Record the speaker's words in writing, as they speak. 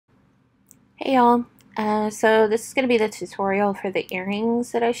Hey y'all, so this is going to be the tutorial for the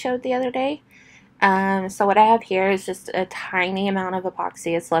earrings that I showed the other day. So what I have here is just a tiny amount of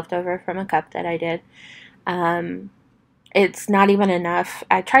epoxy. It's left over from a cup that I did. Um, it's not even enough.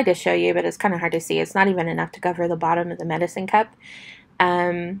 I tried to show you, but it's kind of hard to see. It's not even enough to cover the bottom of the medicine cup.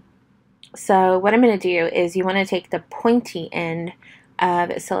 So what I'm going to do is you want to take the pointy end of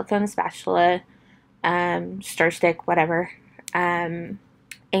a silicone spatula, stir stick, whatever, and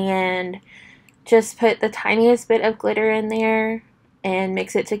just put the tiniest bit of glitter in there and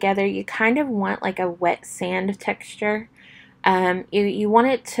mix it together. You kind of want like a wet sand texture. You want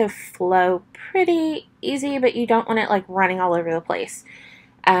it to flow pretty easy, but you don't want it like running all over the place.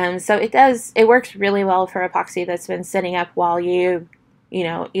 So it works really well for epoxy that's been sitting up while you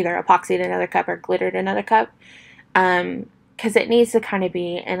either epoxied another cup or glittered another cup. Because it needs to kind of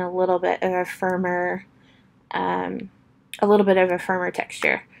be in a little bit of a firmer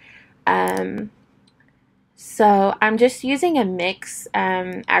texture. So I'm just using a mix,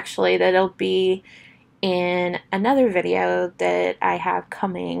 actually, that'll be in another video that I have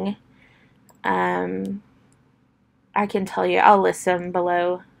coming. I can tell you, I'll list them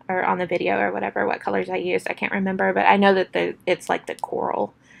below or on the video or whatever, what colors I used. I can't remember, but I know that it's like the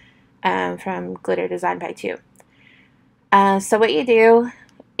coral from Glitter Design by 2. So what you do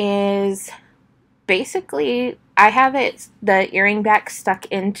is basically, I have the earring back stuck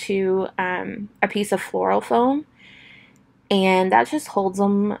into a piece of floral foam, and that just holds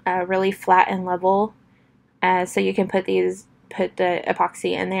them really flat and level, so you can put the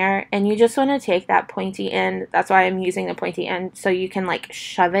epoxy in there, and you just want to take that pointy end. That's why I'm using the pointy end, so you can like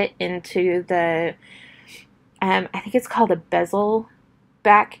shove it into the I think it's called a bezel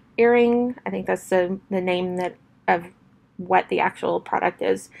back earring. I think that's the name of what the actual product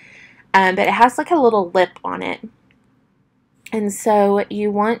is. But it has like a little lip on it. And so you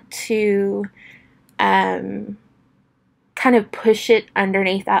want to kind of push it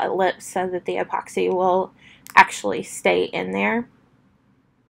underneath that lip so that the epoxy will actually stay in there.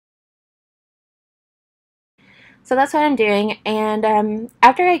 So that's what I'm doing. And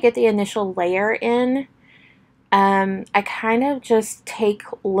after I get the initial layer in, I kind of just take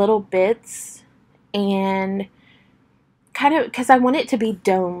little bits and kind of, because I want it to be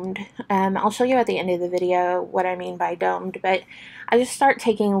domed. I'll show you at the end of the video what I mean by domed, but I just start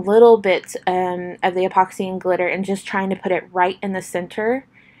taking little bits of the epoxy and glitter and just trying to put it right in the center,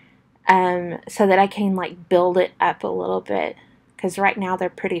 so that I can like build it up a little bit, because right now they're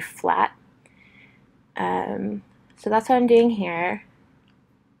pretty flat. So that's what I'm doing here.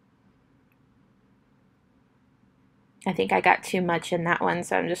 I think I got too much in that one,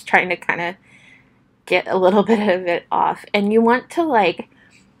 so I'm just trying to kind of get a little bit of it off. And you want to like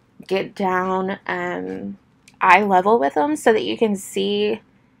get down eye level with them so that you can see,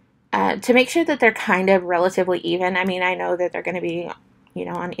 to make sure that they're kind of relatively even. I mean, I know that they're going to be,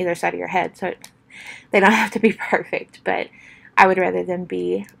 on either side of your head, so they don't have to be perfect, but I would rather them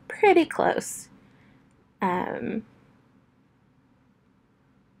be pretty close. So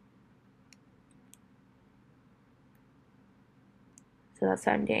that's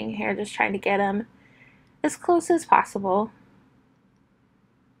what I'm doing here, just trying to get them as close as possible.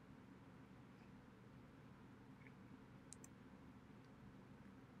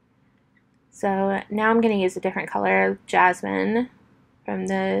 So now I'm going to use a different color, Jasmine, from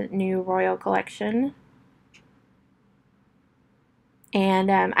the new Royal collection.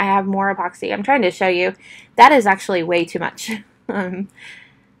 And I have more epoxy. I'm trying to show you. That is actually way too much.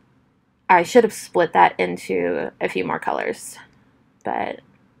 I should have split that into a few more colors, but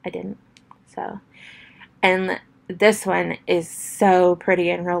I didn't. So, and this one is so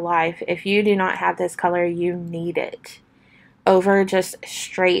pretty in real life. If you do not have this color, you need it over just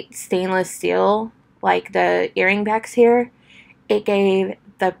straight stainless steel, like the earring backs here. It gave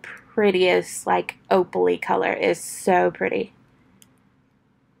the prettiest, like, opally color. It's so pretty.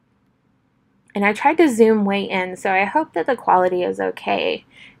 And I tried to zoom way in, so I hope that the quality is okay.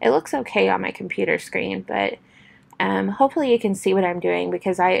 It looks okay on my computer screen, but hopefully you can see what I'm doing,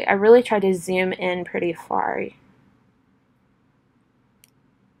 because I really tried to zoom in pretty far.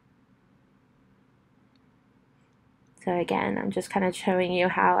 So again, I'm just kind of showing you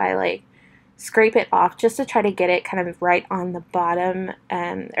how I like scrape it off just to try to get it kind of right on the bottom,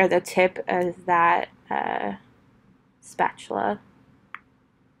 or the tip of that spatula.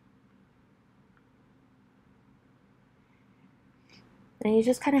 And you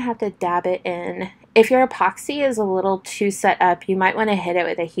just kind of have to dab it in. If your epoxy is a little too set up, you might want to hit it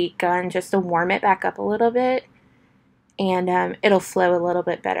with a heat gun just to warm it back up a little bit, and it'll flow a little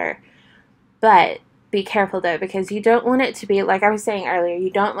bit better. But be careful though, because you don't want it to be, like I was saying earlier, you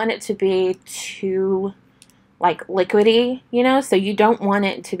don't want it to be too like liquidy, you know, so you don't want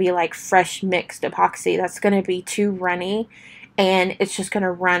it to be like fresh mixed epoxy. That's going to be too runny, and it's just going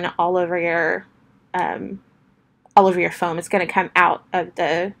to run all over your foam. It's going to come out of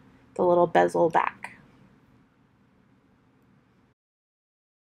the little bezel back.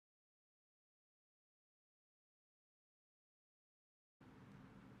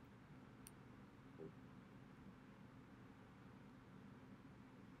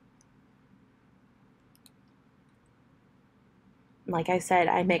 Like I said,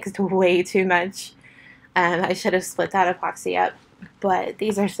 I mixed way too much. I should have split that epoxy up, but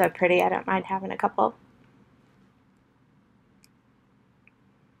these are so pretty. I don't mind having a couple.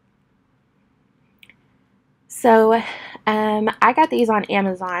 So I got these on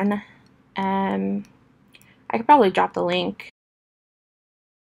Amazon. I could probably drop the link.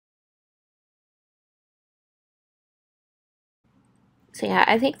 So yeah,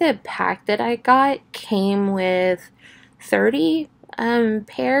 I think the pack that I got came with 30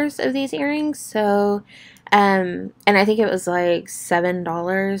 pairs of these earrings. So, and I think it was like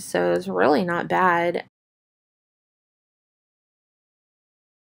 $7, so it was really not bad.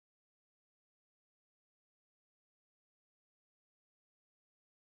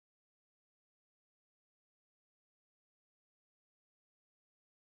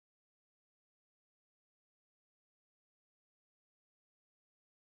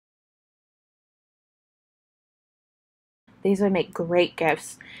 These would make great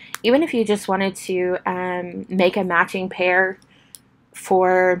gifts. Even if you just wanted to make a matching pair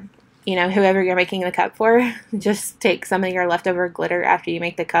for, you know, whoever you're making the cup for, just take some of your leftover glitter after you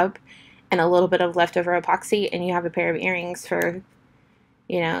make the cup and a little bit of leftover epoxy, and you have a pair of earrings for,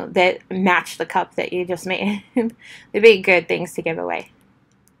 you know, that match the cup that you just made. They'd be good things to give away.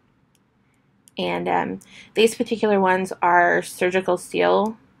 And these particular ones are surgical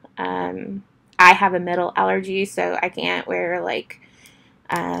steel. I have a metal allergy, so I can't wear like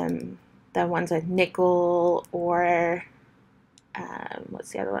the ones with nickel or what's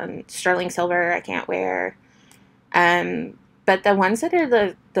the other one? Sterling silver. I can't wear. But the ones that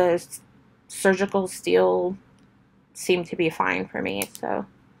are the surgical steel seem to be fine for me. So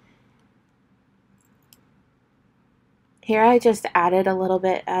here I just added a little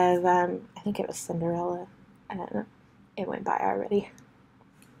bit of I think it was Cinderella. I don't know. It went by already.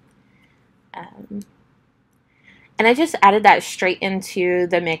 And I just added that straight into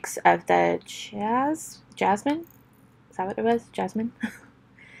the mix of the jasmine. Is that what it was? Jasmine?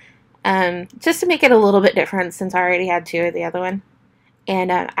 Just to make it a little bit different, since I already had two of the other one.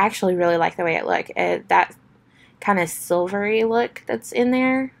 And I actually really like the way it looked. That kind of silvery look that's in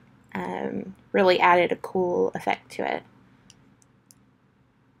there really added a cool effect to it.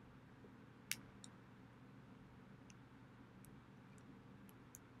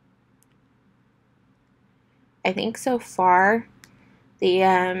 I think so far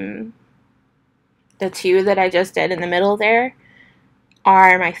the two that I just did in the middle there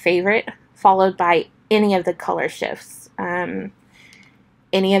are my favorite, followed by any of the color shifts.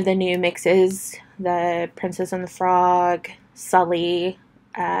 Any of the new mixes, the Princess and the Frog, Sully,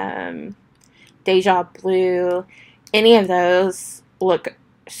 Deja Blue, any of those look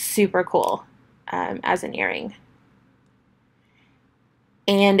super cool as an earring.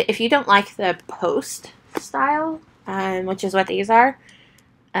 And if you don't like the post style, which is what these are,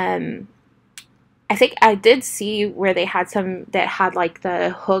 I think I did see where they had some that had like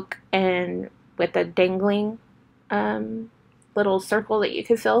the hook and with the dangling little circle that you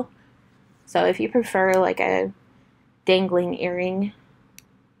could fill. So if you prefer like a dangling earring,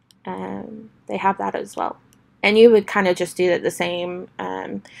 they have that as well. And you would kind of just do it the same.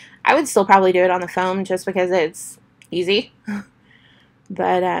 I would still probably do it on the foam just because it's easy.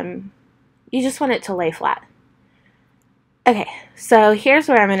 But you just want it to lay flat. Okay, so here's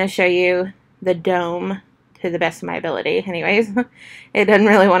where I'm going to show you the dome to the best of my ability. Anyways, it doesn't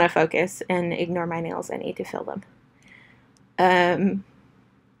really want to focus, and ignore my nails. I need to fill them.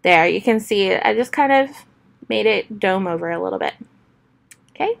 There, you can see I just kind of made it dome over a little bit.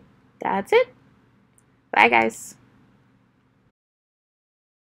 Okay, that's it. Bye, guys.